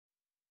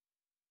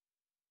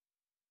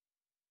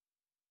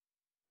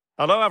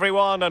Hello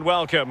everyone and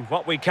welcome.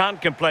 What we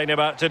can't complain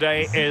about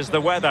today is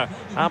the weather.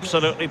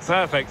 Absolutely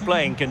perfect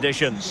playing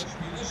conditions.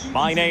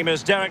 My name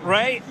is Derek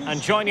Ray and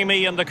joining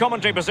me in the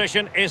commentary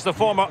position is the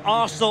former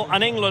Arsenal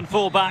and England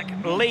fullback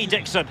Lee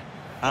Dixon.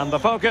 And the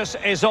focus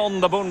is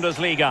on the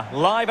Bundesliga.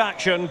 Live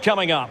action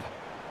coming up.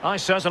 I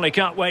certainly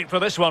can't wait for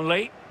this one,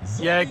 Lee.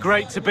 Yeah,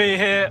 great to be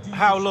here.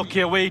 How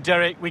lucky are we,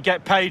 Derek? We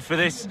get paid for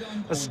this.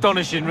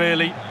 Astonishing,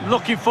 really.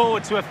 Looking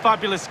forward to a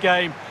fabulous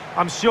game.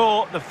 I'm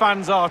sure the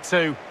fans are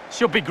too.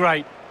 Should be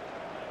great.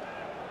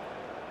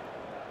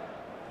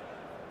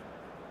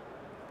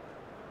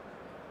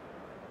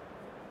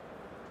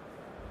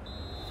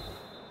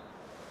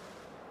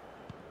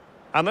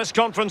 And this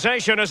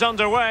confrontation is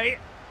underway.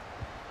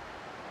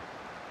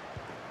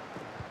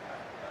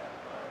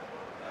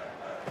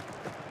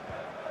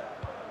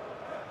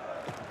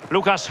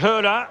 Lucas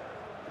Höhler.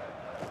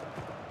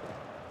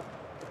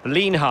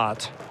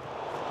 Lienhardt.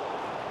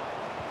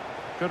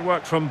 Good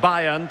work from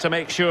Bayern to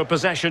make sure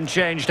possession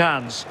changed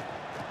hands.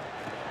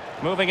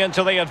 Moving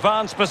into the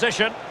advanced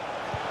position.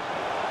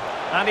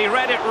 And he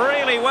read it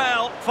really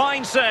well.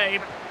 Fine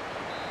save.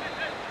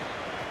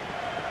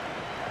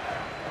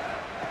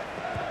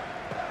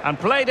 And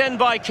played in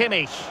by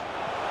Kimmich.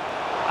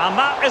 And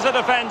that is a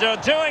defender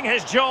doing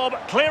his job,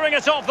 clearing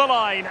it off the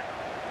line.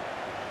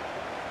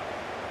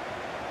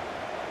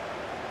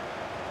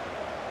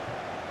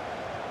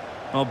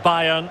 Well,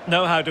 Bayern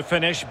know how to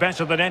finish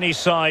better than any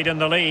side in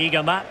the league,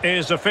 and that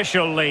is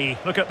official, Lee.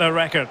 Look at their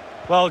record.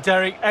 Well,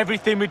 Derek,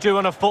 everything we do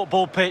on a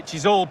football pitch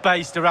is all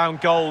based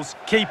around goals.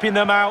 Keeping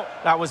them out,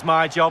 that was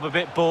my job. A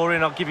bit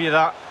boring, I'll give you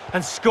that.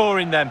 And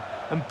scoring them.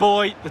 And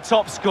boy, the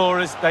top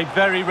scorers, they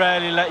very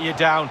rarely let you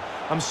down.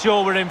 I'm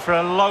sure we're in for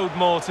a load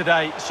more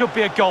today. It should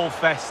be a goal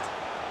fest.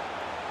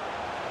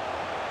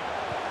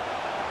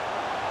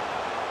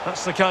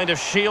 That's the kind of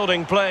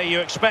shielding play you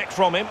expect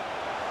from him.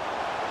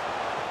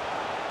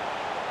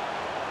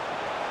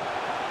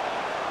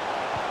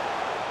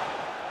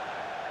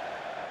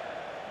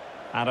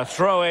 And a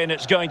throw-in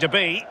it's going to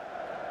be.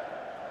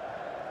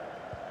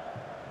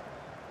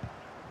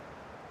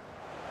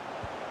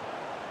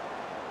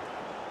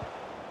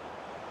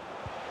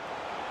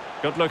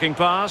 Good-looking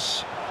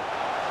pass.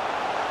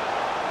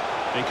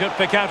 He could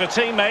pick out a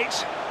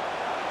teammate.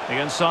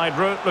 The inside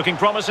route looking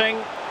promising.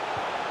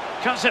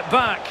 Cuts it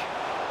back.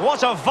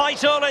 What a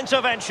vital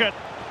intervention.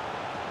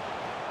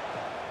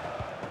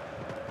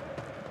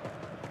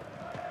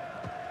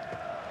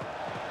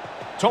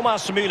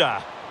 Thomas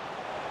Müller.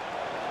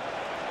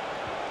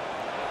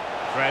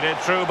 Threaded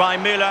through by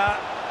Müller.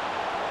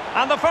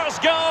 And the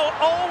first goal,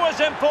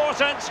 always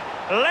important.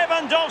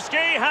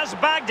 Lewandowski has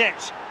bagged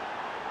it.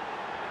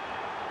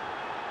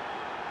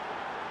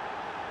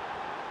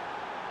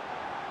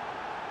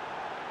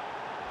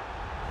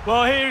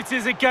 Well, here it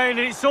is again,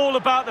 and it's all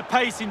about the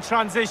pace in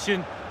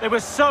transition. They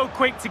were so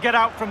quick to get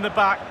out from the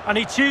back, and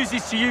he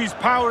chooses to use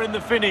power in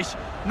the finish.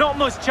 Not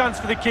much chance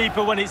for the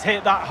keeper when it's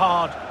hit that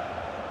hard.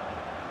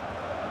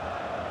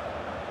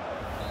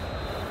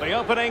 The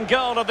opening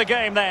goal of the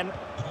game then.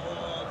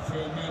 Tor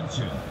für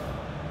München.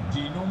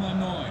 Die Nummer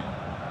 9,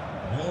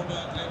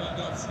 Robert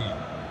Lewandowski.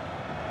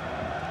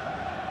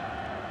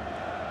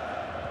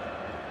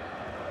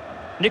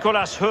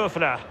 Nicolas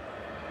Höfler.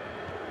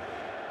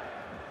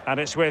 And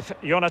it's with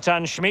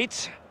Jonathan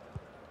Schmidt.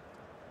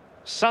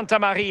 Santa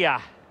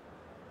Maria.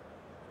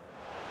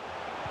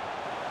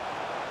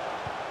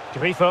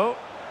 Grifo.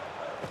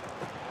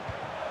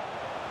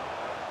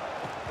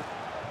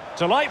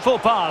 Delightful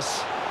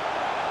pass.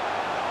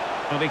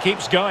 And he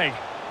keeps going.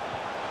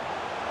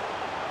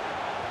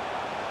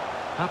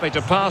 Happy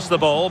to pass the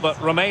ball, but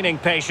remaining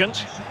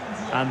patient.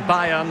 And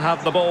Bayern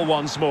have the ball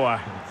once more.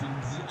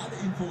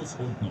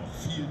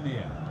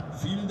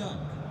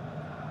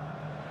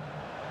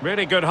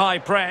 Really good high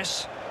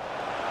press.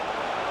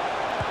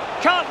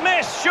 Can't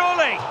miss,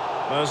 surely.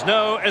 There's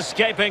no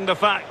escaping the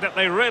fact that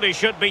they really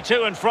should be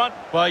two in front.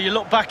 Well, you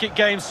look back at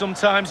games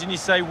sometimes and you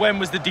say, when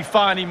was the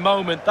defining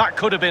moment? That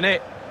could have been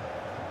it.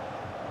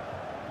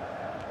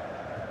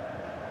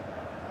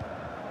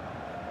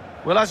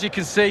 Well, as you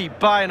can see,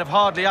 Bayern have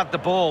hardly had the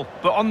ball,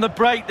 but on the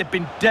break they've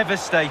been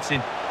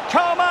devastating.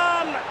 Come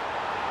on!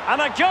 And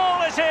a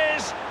goal it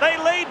is! They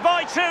lead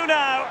by 2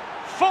 now.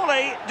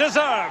 Fully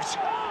deserved.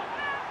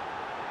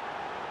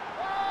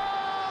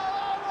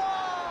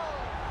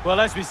 Well,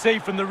 as we see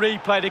from the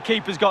replay, the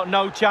keeper's got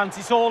no chance.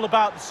 It's all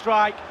about the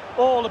strike,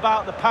 all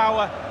about the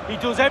power. He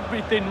does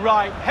everything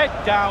right. Head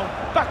down,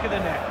 back of the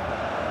net.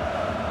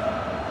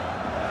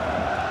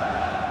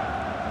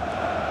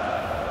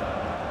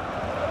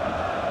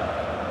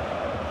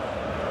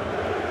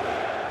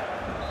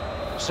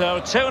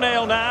 So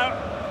 2-0 now.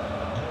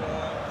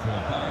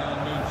 Für Bayern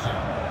München.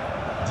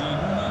 Die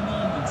Nummer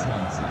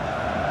 29,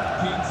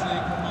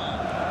 Coman.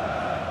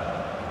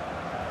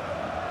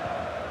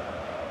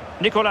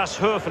 Nicolas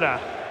Höfler.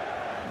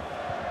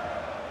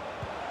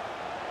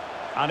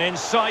 An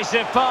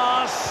incisive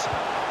pass.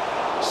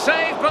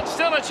 Save, but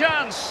still a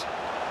chance.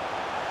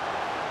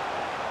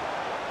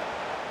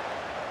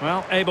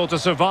 Well, able to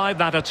survive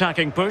that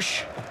attacking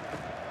push.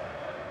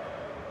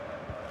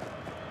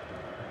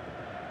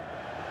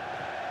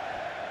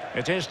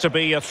 It is to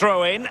be a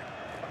throw-in.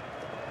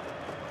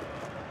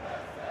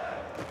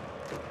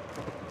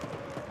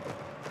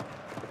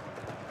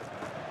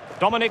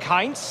 Dominic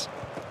Heinz.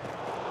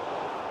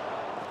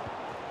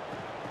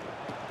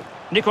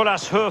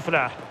 Nicolas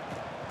Höfler.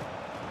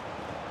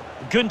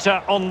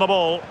 Günther on the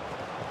ball.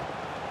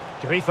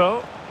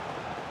 Grifo.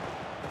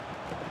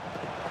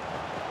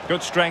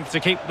 Good strength to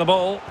keep the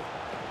ball.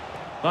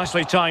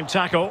 Nicely timed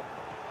tackle.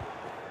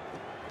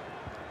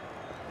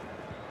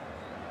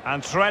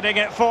 And threading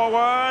it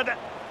forward.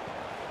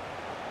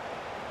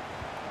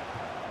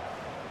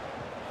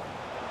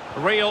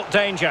 Real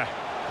danger.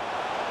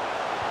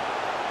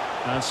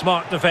 And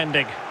smart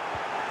defending.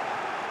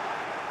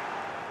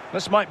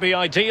 This might be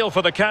ideal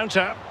for the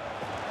counter.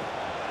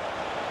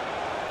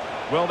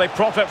 Will they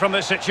profit from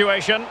this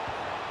situation?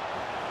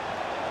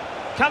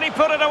 Can he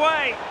put it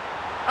away?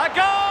 A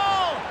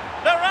goal!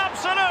 They're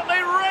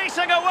absolutely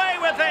racing away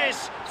with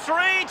this.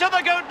 3 to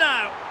the good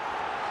now.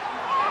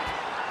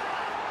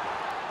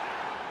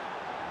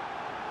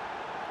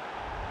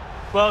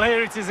 Well,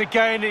 here it is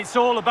again. It's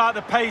all about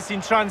the pace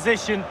in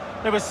transition.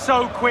 They were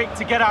so quick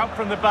to get out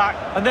from the back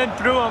and then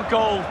through on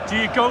goal. Do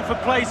you go for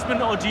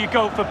placement or do you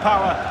go for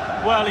power?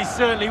 Well, he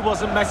certainly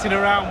wasn't messing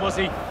around, was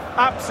he?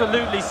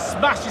 Absolutely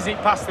smashes it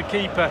past the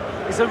keeper.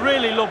 It's a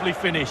really lovely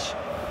finish.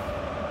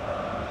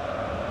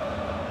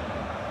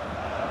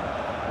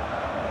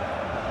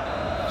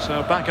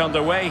 So back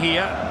underway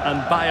here,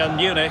 and Bayern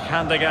Munich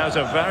handing out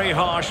a very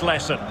harsh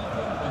lesson.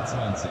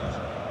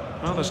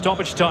 Well, the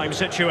stoppage time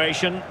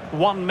situation,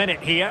 1 minute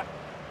here.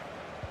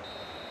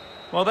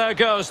 Well, there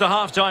goes the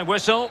half-time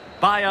whistle.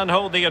 Bayern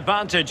hold the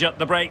advantage at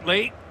the break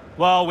lead.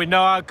 Well, we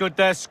know how good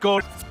their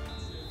score.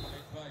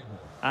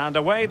 And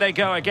away they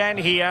go again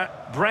here.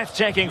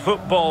 Breathtaking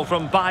football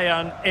from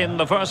Bayern in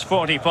the first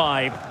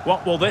 45.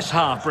 What will this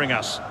half bring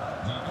us?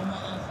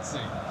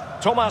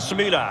 Thomas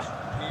Müller.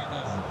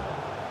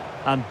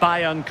 And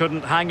Bayern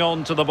couldn't hang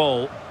on to the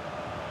ball.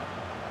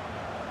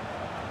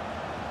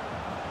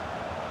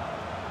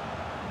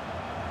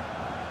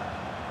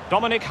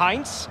 Dominic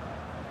Heinz.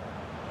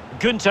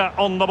 Günther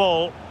on the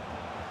ball.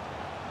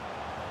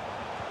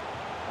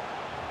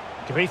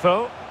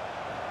 Grifo.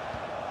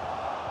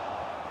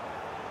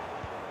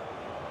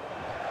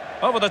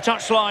 Over the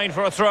touchline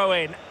for a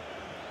throw-in.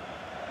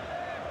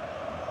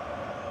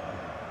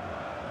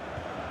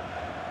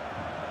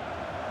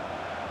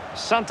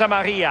 Santa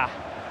Maria.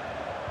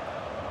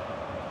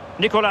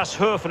 Nicolas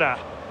Höfler.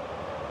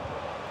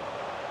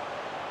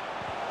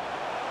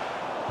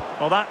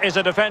 Well, that is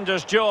a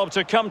defender's job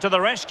to come to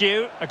the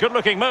rescue. A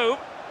good-looking move.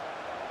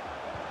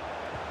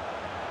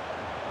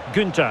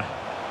 Günther.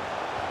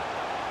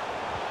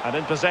 And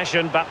in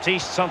possession,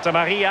 Baptiste Santa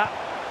Maria.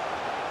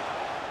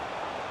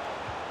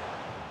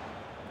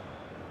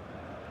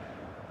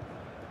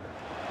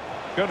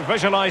 Good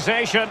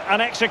visualisation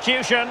and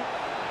execution.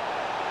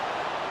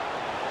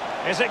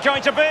 Is it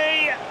going to be?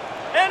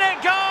 In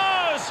it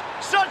goes!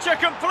 Such a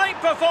complete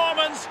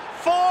performance.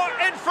 4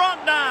 in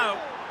front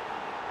now.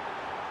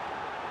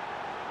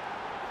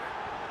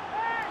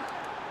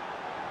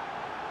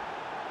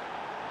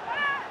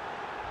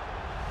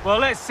 Well,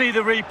 let's see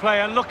the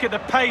replay and look at the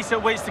pace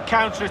at which the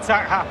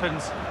counter-attack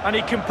happens. And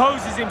he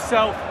composes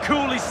himself,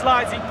 coolly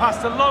slides it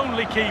past a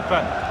lonely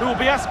keeper, who will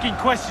be asking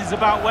questions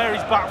about where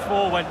his back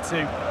four went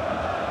to.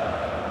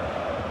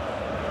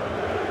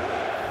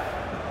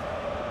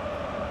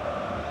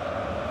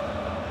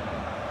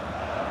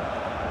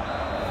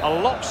 A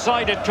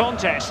lopsided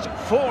contest,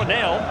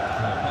 4-0.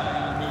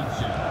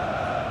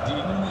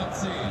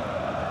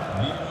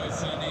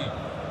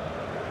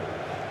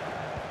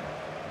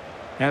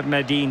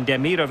 Erdmedin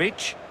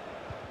Demirovic.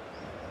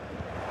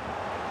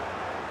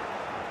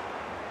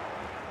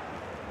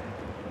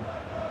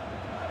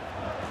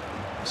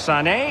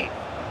 Sané.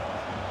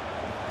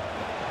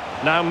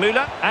 Now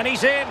Müller, and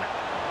he's in.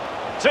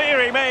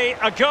 Deary me,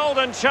 a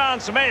golden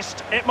chance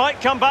missed. It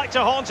might come back to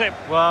haunt him.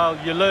 Well,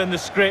 you learn the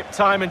script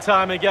time and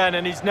time again,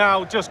 and he's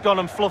now just gone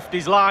and fluffed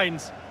his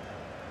lines.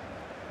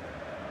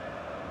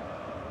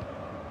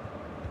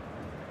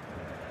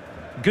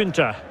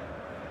 Günther.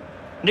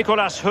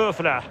 Nicolas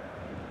Höfler.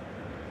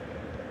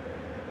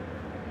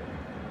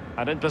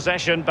 And in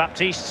possession,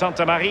 Baptiste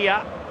Santa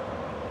Maria.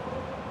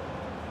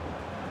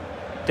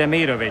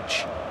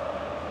 Demirovic.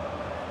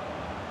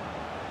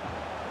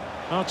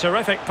 Oh,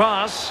 terrific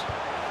pass.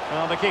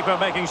 Well, the keeper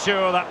making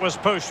sure that was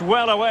pushed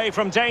well away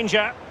from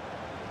danger.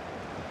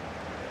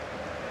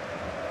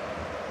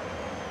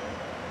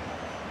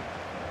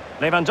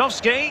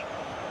 Lewandowski.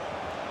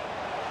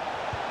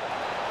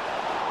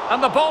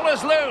 And the ball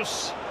is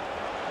loose.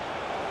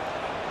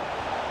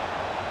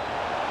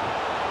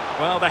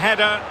 Well, the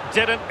header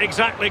didn't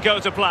exactly go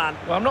to plan.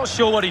 Well, I'm not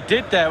sure what he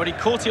did there when he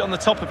caught it on the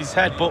top of his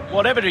head, but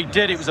whatever he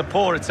did, it was a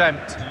poor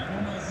attempt.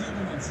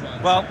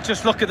 Well,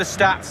 just look at the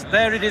stats.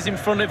 There it is in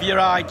front of your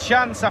eye.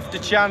 Chance after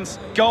chance,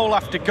 goal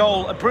after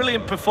goal. A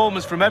brilliant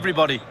performance from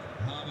everybody.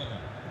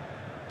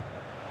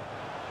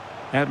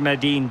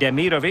 Erdmedin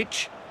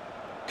Demirovic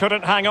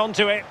couldn't hang on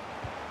to it.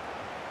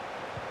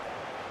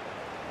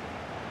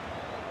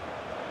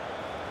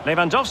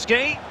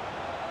 Lewandowski.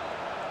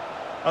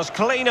 As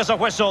clean as a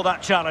whistle,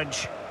 that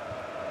challenge.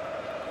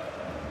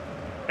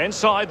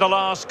 Inside the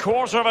last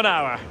quarter of an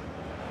hour.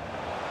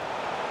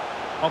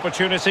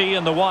 Opportunity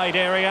in the wide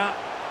area.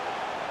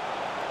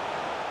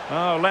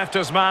 Oh, left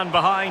his man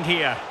behind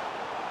here.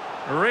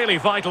 Really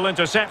vital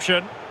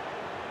interception.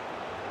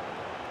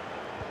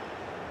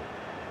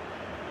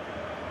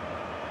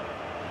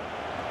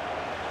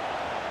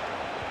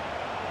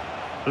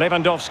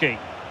 Lewandowski.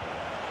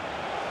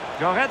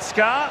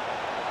 Goretzka.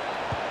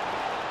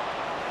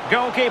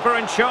 Goalkeeper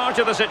in charge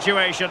of the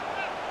situation.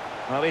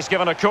 Well, he's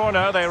given a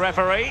corner, the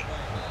referee.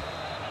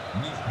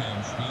 Nicht mehr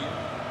im Spiel.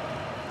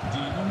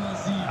 Die Nummer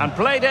 7. And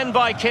played in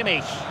by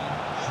Kimmich.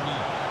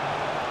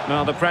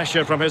 Now the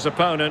pressure from his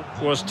opponent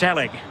was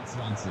telling.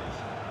 20.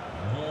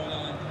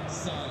 Roland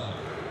Salah.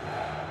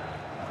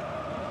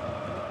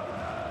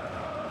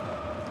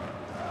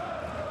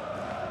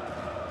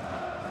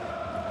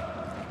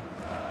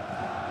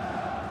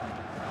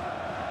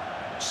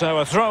 So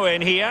a throw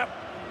in here.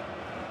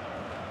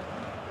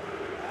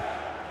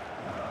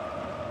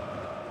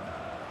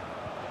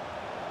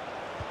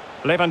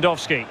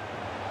 Lewandowski.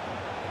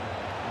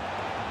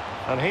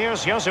 And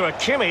here's Joshua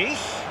Kimmich.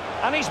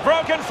 And he's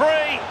broken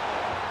free.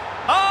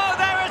 Oh,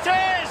 there it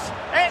is!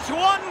 It's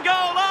one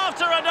goal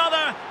after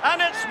another,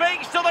 and it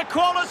speaks to the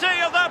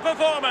quality of their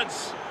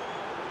performance.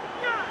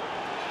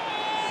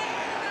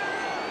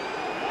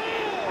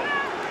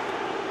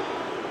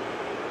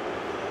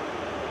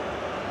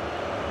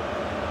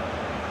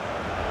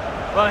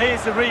 Well,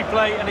 here's the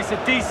replay, and it's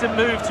a decent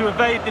move to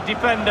evade the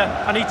defender,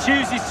 and he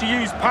chooses to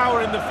use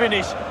power in the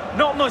finish.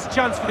 Not much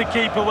chance for the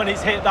keeper when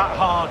it's hit that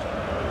hard.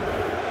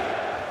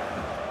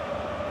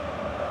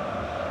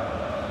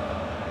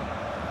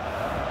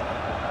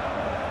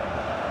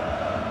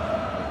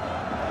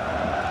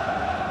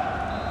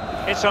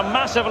 It's a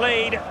massive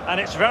lead, and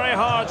it's very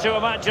hard to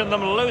imagine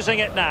them losing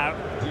it now.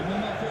 Die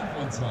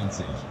Nummer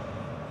 25.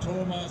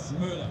 Thomas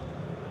Müller.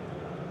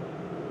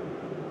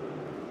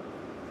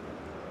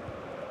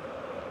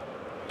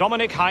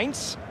 Dominic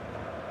Heinz.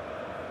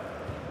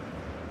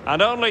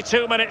 And only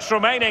 2 minutes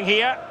remaining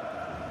here.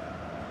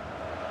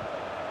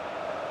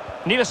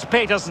 Niels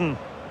Petersen.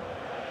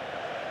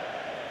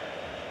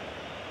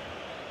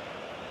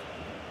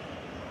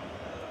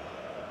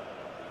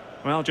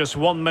 Well, just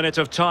 1 minute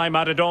of time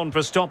added on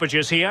for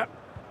stoppages here.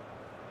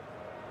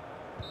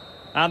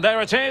 And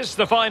there it is,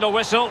 the final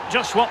whistle.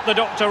 Just what the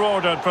doctor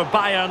ordered for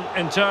Bayern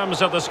in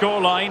terms of the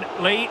scoreline.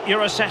 Lee,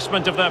 your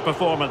assessment of their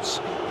performance?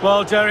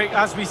 Well, Derek,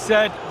 as we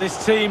said,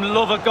 this team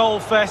love a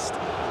goal fest,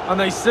 and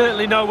they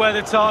certainly know where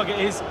the target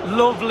is.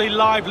 Lovely,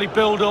 lively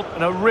build-up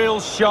and a real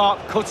sharp,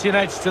 cutting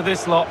edge to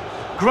this lot.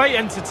 Great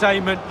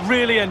entertainment,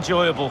 really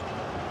enjoyable.